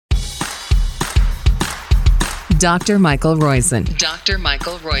Dr. Michael Roizen. Dr.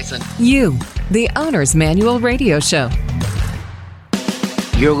 Michael Roizen. You, the Owner's Manual Radio Show.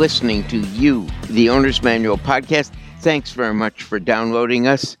 You're listening to You, the Owner's Manual podcast. Thanks very much for downloading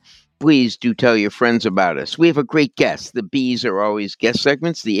us. Please do tell your friends about us. We have a great guest. The B's are always guest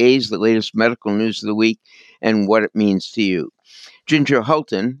segments. The A's, the latest medical news of the week and what it means to you. Ginger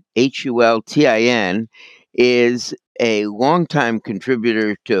Hultin, Hultin, is a longtime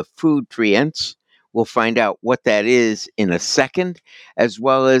contributor to Foodtrients. We'll find out what that is in a second, as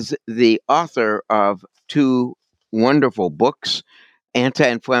well as the author of two wonderful books,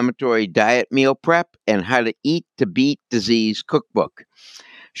 Anti-Inflammatory Diet Meal Prep and How to Eat to Beat Disease Cookbook.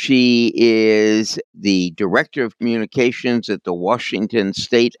 She is the Director of Communications at the Washington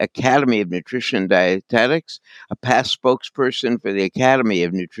State Academy of Nutrition and Dietetics, a past spokesperson for the Academy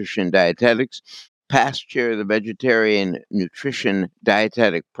of Nutrition and Dietetics, past chair of the Vegetarian Nutrition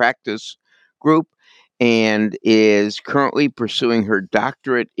Dietetic Practice Group, and is currently pursuing her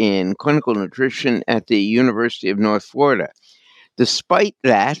doctorate in clinical nutrition at the University of North Florida. Despite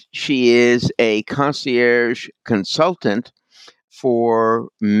that, she is a concierge consultant for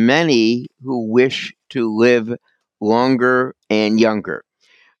many who wish to live longer and younger.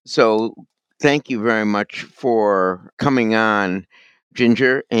 So thank you very much for coming on,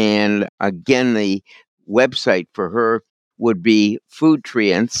 Ginger. And again, the website for her would be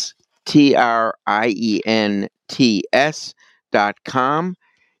Foodtrients, TRIENTS.com.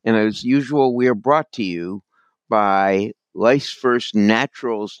 And as usual, we are brought to you by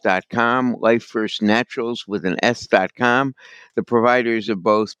LifeFirstNaturals.com, LifeFirstNaturals with an S.com, the providers of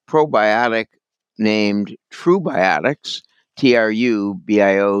both probiotic named TruBiotics,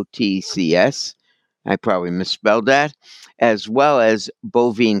 TRUBIOTCS, I probably misspelled that, as well as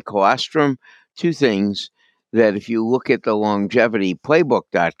bovine colostrum, two things that if you look at the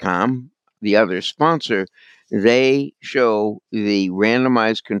LongevityPlaybook.com, the other sponsor, they show the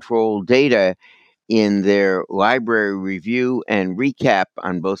randomized control data in their library review and recap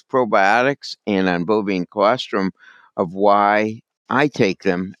on both probiotics and on bovine colostrum of why I take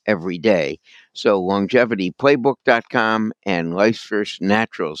them every day. So LongevityPlaybook.com and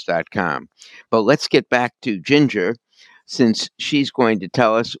LifeFirstNaturals.com. But let's get back to Ginger, since she's going to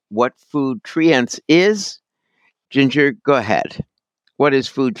tell us what Foodtrients is. Ginger, go ahead. What is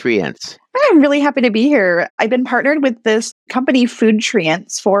Foodtrients? I'm really happy to be here. I've been partnered with this company,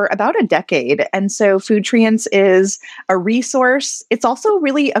 Foodtrients, for about a decade. And so Foodtrients is a resource. It's also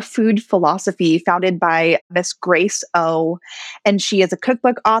really a food philosophy founded by Miss Grace O. And she is a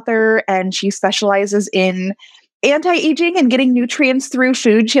cookbook author, and she specializes in anti-aging and getting nutrients through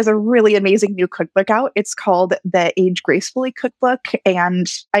food. She has a really amazing new cookbook out. It's called the Age Gracefully Cookbook. And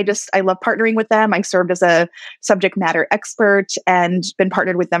I love partnering with them. I served as a subject matter expert and been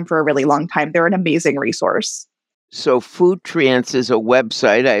partnered with them for a really long time. They're an amazing resource. So Foodtrients is a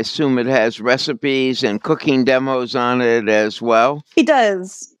website. I assume it has recipes and cooking demos on it as well. It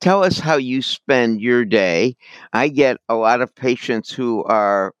does. Tell us how you spend your day. I get a lot of patients who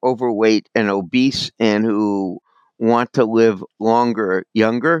are overweight and obese and who want to live longer,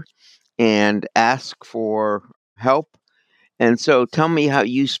 younger, and ask for help. And so tell me how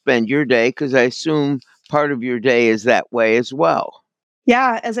you spend your day, because I assume part of your day is that way as well.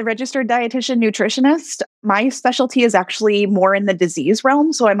 Yeah, as a registered dietitian nutritionist, my specialty is actually more in the disease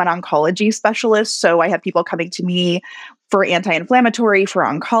realm. So I'm an oncology specialist. So I have people coming to me for anti-inflammatory, for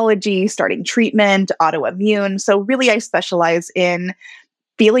oncology, starting treatment, autoimmune. So really, I specialize in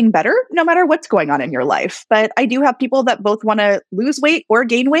feeling better no matter what's going on in your life. But I do have people that both want to lose weight or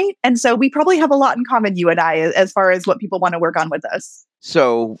gain weight. And so we probably have a lot in common, you and I, as far as what people want to work on with us.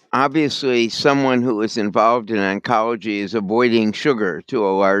 So obviously someone who is involved in oncology is avoiding sugar to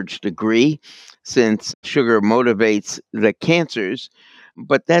a large degree, since sugar motivates the cancers.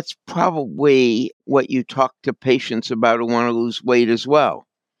 But that's probably what you talk to patients about who want to lose weight as well.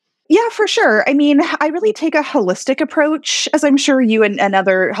 Yeah, for sure. I mean, I really take a holistic approach, as I'm sure you and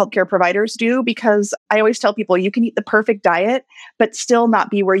other healthcare providers do, because I always tell people you can eat the perfect diet, but still not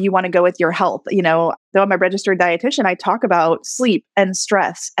be where you want to go with your health. You know, though I'm a registered dietitian, I talk about sleep and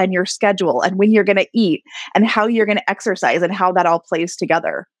stress and your schedule and when you're going to eat and how you're going to exercise and how that all plays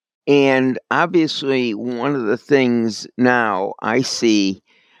together. And obviously, one of the things now I see,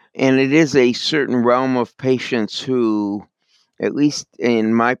 and it is a certain realm of patients who, at least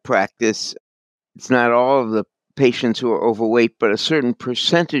in my practice, it's not all of the patients who are overweight, but a certain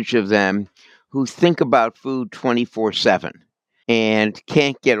percentage of them who think about food 24/7 and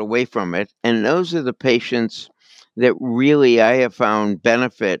can't get away from it. And those are the patients that really I have found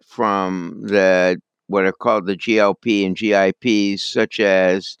benefit from what are called the GLP and GIPs, such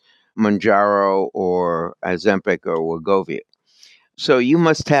as Mounjaro or Ozempic or Wegovy. So you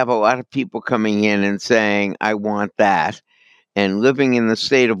must have a lot of people coming in and saying, I want that. And living in the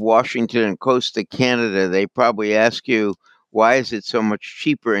state of Washington and coast to Canada, they probably ask you, why is it so much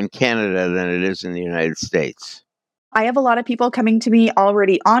cheaper in Canada than it is in the United States? I have a lot of people coming to me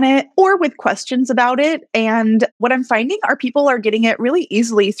already on it or with questions about it. And what I'm finding are people are getting it really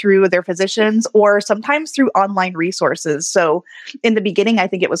easily through their physicians or sometimes through online resources. So in the beginning, I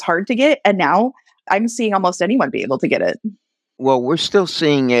think it was hard to get. And now I'm seeing almost anyone be able to get it. Well, we're still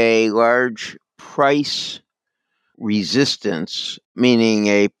seeing a large price resistance, meaning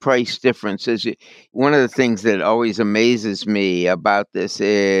a price difference. One of the things that always amazes me about this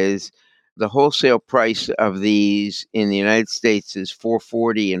is the wholesale price of these in the United States is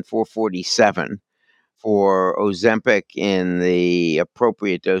 $440 and $447 for Ozempic in the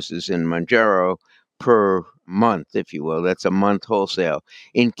appropriate doses in Mounjaro per month, if you will. That's a month wholesale.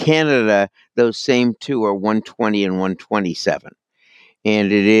 In Canada, those same two are $120 and $127.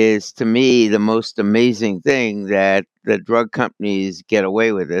 And it is, to me, the most amazing thing that the drug companies get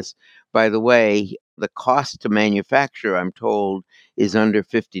away with this. By the way, the cost to manufacture, I'm told, is under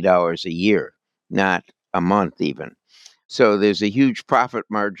 $50 a year, not a month even. So there's a huge profit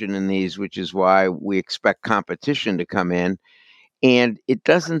margin in these, which is why we expect competition to come in. And it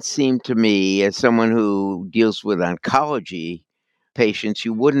doesn't seem to me, as someone who deals with oncology patients,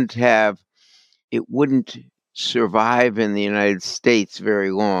 it wouldn't survive in the United States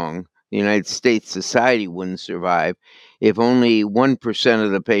very long. The United States society wouldn't survive if only 1%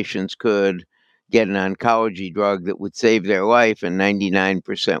 of the patients could get an oncology drug that would save their life and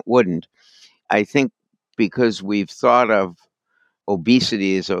 99% wouldn't. I think because we've thought of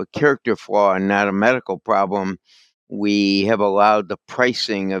obesity as a character flaw and not a medical problem, we have allowed the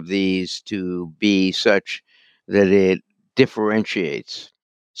pricing of these to be such that it differentiates.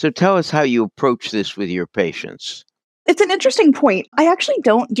 So tell us how you approach this with your patients. It's an interesting point. I actually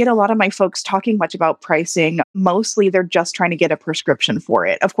don't get a lot of my folks talking much about pricing. Mostly they're just trying to get a prescription for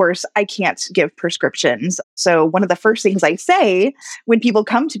it. Of course, I can't give prescriptions. So one of the first things I say when people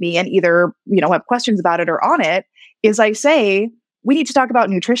come to me and either, have questions about it or on it is I say, we need to talk about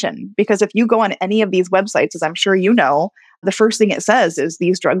nutrition because if you go on any of these websites, as I'm sure you know, the first thing it says is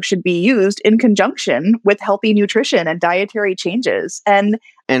these drugs should be used in conjunction with healthy nutrition and dietary changes. And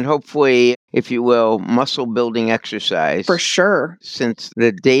hopefully, if you will, muscle building exercise. For sure. Since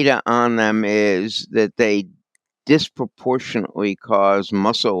the data on them is that they disproportionately cause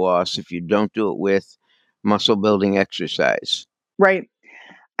muscle loss if you don't do it with muscle building exercise. Right.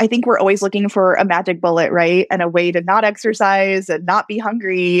 I think we're always looking for a magic bullet, right? And a way to not exercise and not be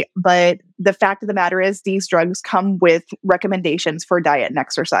hungry. But the fact of the matter is these drugs come with recommendations for diet and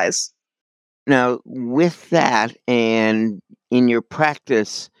exercise. Now, with that and in your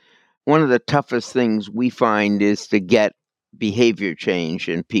practice, one of the toughest things we find is to get behavior change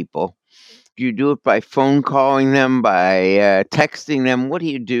in people. Do you do it by phone calling them, by texting them? What do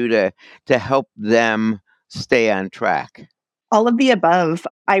you do to help them stay on track? All of the above.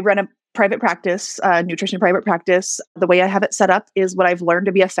 I run a private practice, nutrition private practice. The way I have it set up is what I've learned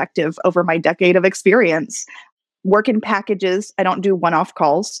to be effective over my decade of experience. Work in packages. I don't do one-off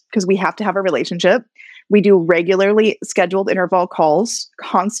calls because we have to have a relationship. We do regularly scheduled interval calls,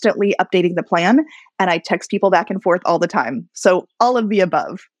 constantly updating the plan, and I text people back and forth all the time. So all of the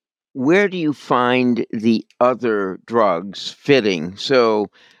above. Where do you find the other drugs fitting? So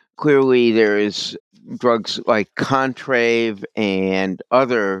clearly there is drugs like Contrave and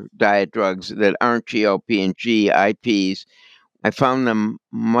other diet drugs that aren't GLP and GIPs. I found them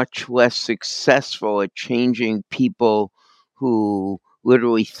much less successful at changing people who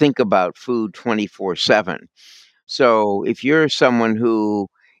literally think about food 24/7. So if you're someone who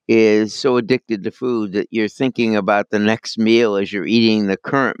is so addicted to food that you're thinking about the next meal as you're eating the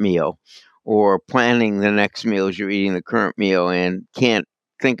current meal, or planning the next meal as you're eating the current meal and can't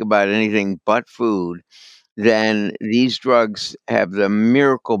think about anything but food, then these drugs have the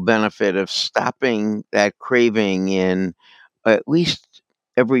miracle benefit of stopping that craving in at least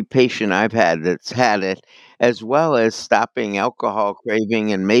every patient I've had that's had it, as well as stopping alcohol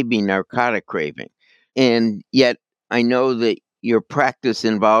craving and maybe narcotic craving. And yet, I know that your practice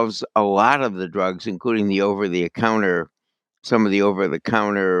involves a lot of the drugs, including some of the over the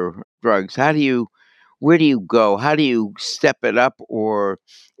counter drugs. Where do you go? How do you step it up? Or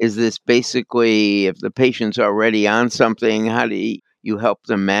is this basically, if the patient's already on something, how do you help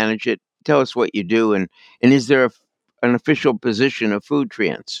them manage it? Tell us what you do. And is there an official position of Food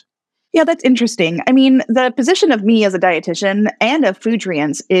Treants? Yeah, that's interesting. I mean, the position of me as a dietitian and of Food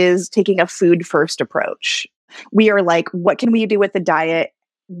Treants is taking a food first approach. We are like, what can we do with the diet?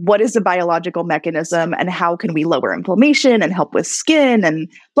 what is the biological mechanism and how can we lower inflammation and help with skin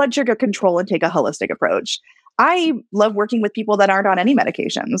and blood sugar control and take a holistic approach. I love working with people that aren't on any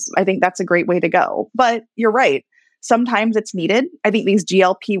medications. I think that's a great way to go. But you're right. Sometimes it's needed. I think these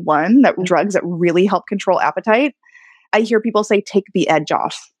GLP-1 that drugs that really help control appetite, I hear people say take the edge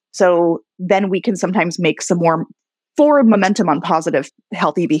off. So then we can sometimes make some more forward momentum on positive,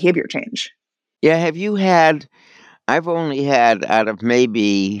 healthy behavior change. Yeah, I've only had out of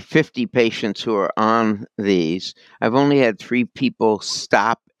maybe 50 patients who are on these, I've only had 3 people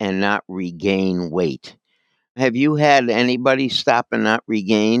stop and not regain weight. Have you had anybody stop and not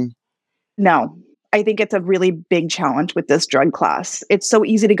regain? No, I think it's a really big challenge with this drug class. It's so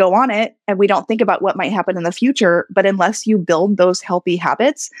easy to go on it and we don't think about what might happen in the future. But unless you build those healthy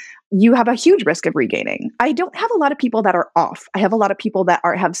habits, you have a huge risk of regaining. I don't have a lot of people that are off. I have a lot of people that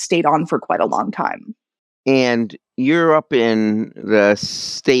have stayed on for quite a long time. And you're up in the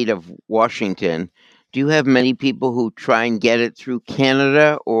state of Washington. Do you have many people who try and get it through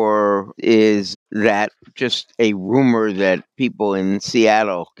Canada, or is that just a rumor that people in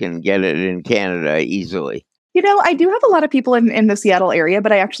Seattle can get it in Canada easily? I do have a lot of people in the Seattle area,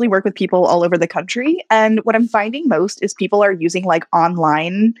 but I actually work with people all over the country. And what I'm finding most is people are using like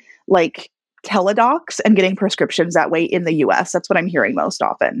online, like teledocs and getting prescriptions that way in the US. That's what I'm hearing most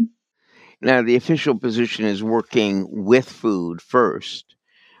often. Now, the official position is working with food first.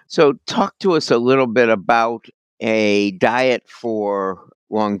 So, talk to us a little bit about a diet for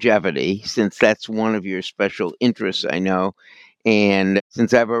longevity, since that's one of your special interests, I know. And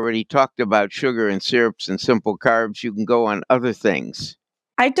since I've already talked about sugar and syrups and simple carbs, you can go on other things.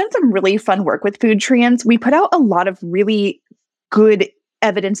 I've done some really fun work with Food Treants. We put out a lot of really good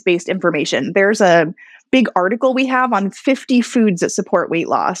evidence-based information. There's a big article we have on 50 foods that support weight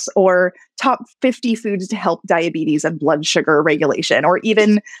loss, or top 50 foods to help diabetes and blood sugar regulation, or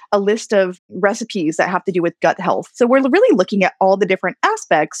even a list of recipes that have to do with gut health. So we're really looking at all the different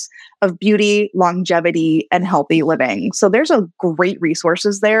aspects of beauty, longevity, and healthy living. So there's a great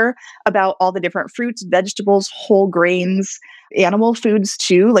resources there about all the different fruits, vegetables, whole grains, animal foods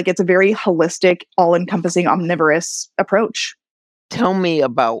too. Like it's a very holistic, all-encompassing omnivorous approach. Tell me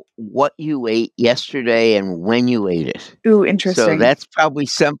about what you ate yesterday and when you ate it. Ooh, So interesting. that's probably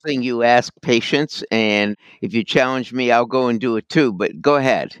something you ask patients, and if you challenge me, I'll go and do it too, but go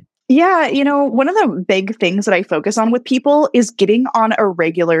ahead. Yeah, one of the big things that I focus on with people is getting on a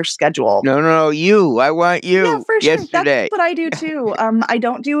regular schedule. No, you. I want Yeah, you for sure. That's yesterday. what I do too. I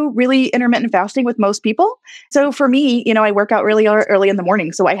don't do really intermittent fasting with most people. So for me, I work out really early in the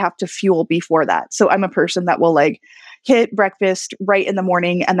morning, so I have to fuel before that. So I'm a person that will like hit breakfast right in the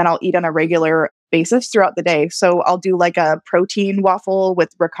morning and then I'll eat on a regular basis throughout the day. So I'll do like a protein waffle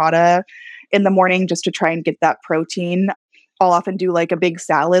with ricotta in the morning just to try and get that protein. I'll often do like a big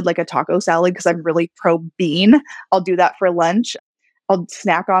salad, like a taco salad, because I'm really pro bean. I'll do that for lunch. I'll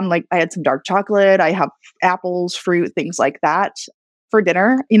snack on, like, I had some dark chocolate. I have apples, fruit, things like that. For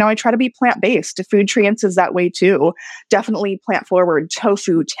dinner, I try to be plant based. Food Treants is that way too. Definitely plant forward,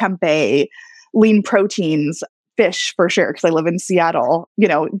 tofu, tempeh, lean proteins, fish for sure, because I live in Seattle.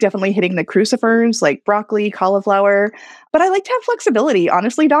 Definitely hitting the crucifers like broccoli, cauliflower. But I like to have flexibility.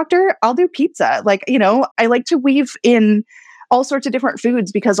 Honestly, doctor, I'll do pizza. Like, I like to weave in all sorts of different foods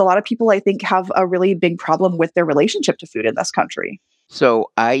because a lot of people, I think, have a really big problem with their relationship to food in this country.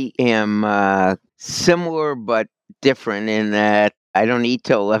 So I am similar but different in that I don't eat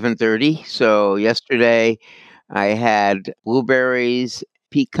till 11:30. So yesterday I had blueberries,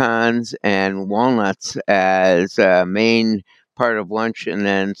 pecans, and walnuts as a main part of lunch, and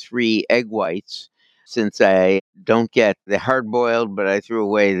then 3 egg whites. Since I don't get the hard boiled, but I threw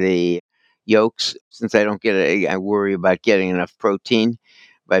away the yolks. Since I don't get it, I worry about getting enough protein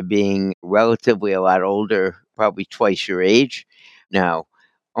by being relatively a lot older, probably twice your age. Now,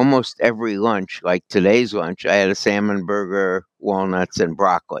 almost every lunch, like today's lunch, I had a salmon burger, walnuts, and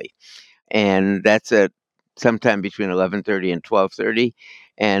broccoli. And that's at sometime between 11:30 and 12:30.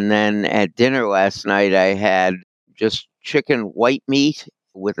 And then at dinner last night, I had just chicken white meat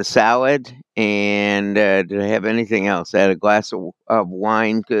with a salad. And did I have anything else? I had a glass of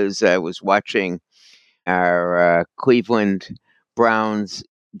wine because I was watching our Cleveland Browns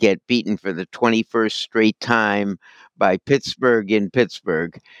get beaten for the 21st straight time by Pittsburgh in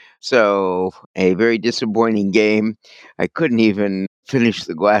Pittsburgh. So, a very disappointing game. I couldn't even finish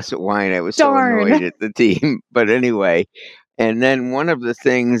the glass of wine. I was so annoyed Darn. at the team. But anyway, and then one of the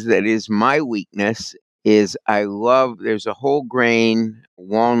things that is my weakness is there's a whole grain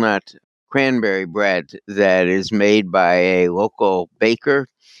walnut cranberry bread that is made by a local baker.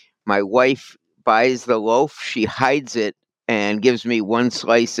 My wife buys the loaf, she hides it and gives me one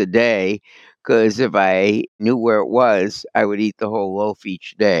slice a day. Because if I knew where it was, I would eat the whole loaf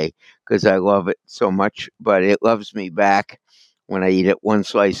each day because I love it so much. But it loves me back when I eat it one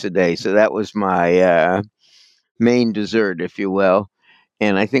slice a day. So that was my main dessert, if you will.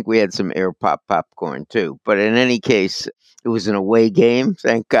 And I think we had some air pop popcorn too. But in any case, it was an away game,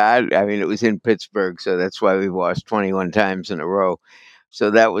 thank God. I mean, it was in Pittsburgh, so that's why we've lost 21 times in a row. So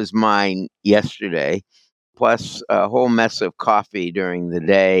that was mine yesterday, plus a whole mess of coffee during the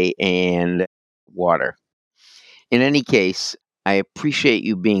day and water. In any case, I appreciate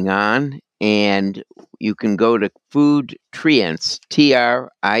you being on, and you can go to foodtrients,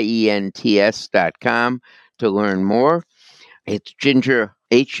 TRIENTS.com to learn more. It's Ginger,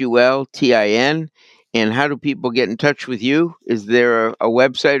 HULTIN. And how do people get in touch with you? Is there a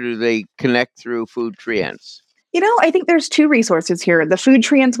website, or do they connect through Food Trients? I think there's two resources here. The Food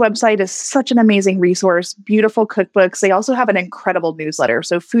Trients website is such an amazing resource, beautiful cookbooks. They also have an incredible newsletter.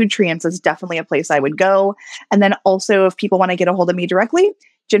 So Food Trients is definitely a place I would go. And then also, if people want to get a hold of me directly,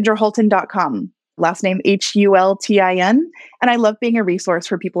 gingerholton.com. Last name HULTIN. And I love being a resource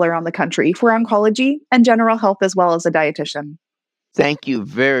for people around the country for oncology and general health, as well as a dietitian. Thank you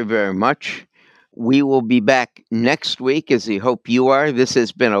very, very much. We will be back next week, as we hope you are. This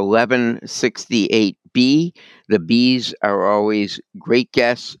has been 1168B. The Bs are always great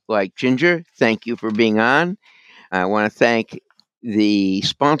guests like Ginger. Thank you for being on. I want to thank the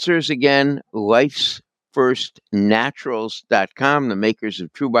sponsors again, lifesfirstnaturals.com, the makers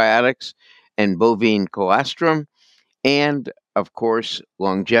of TrueBiotics and bovine colostrum, and, of course,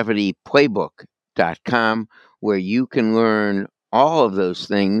 longevityplaybook.com, where you can learn all of those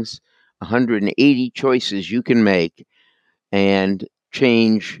things, 180 choices you can make and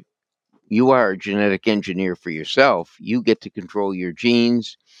change. You are a genetic engineer for yourself. You get to control your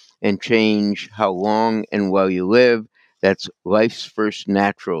genes and change how long and well you live. That's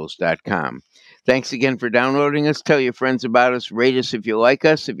lifesfirstnaturals.com. Thanks again for downloading us. Tell your friends about us. Rate us if you like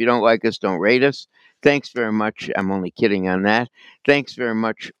us. If you don't like us, don't rate us. Thanks very much. I'm only kidding on that. Thanks very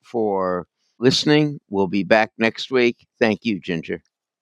much for listening. We'll be back next week. Thank you, Ginger.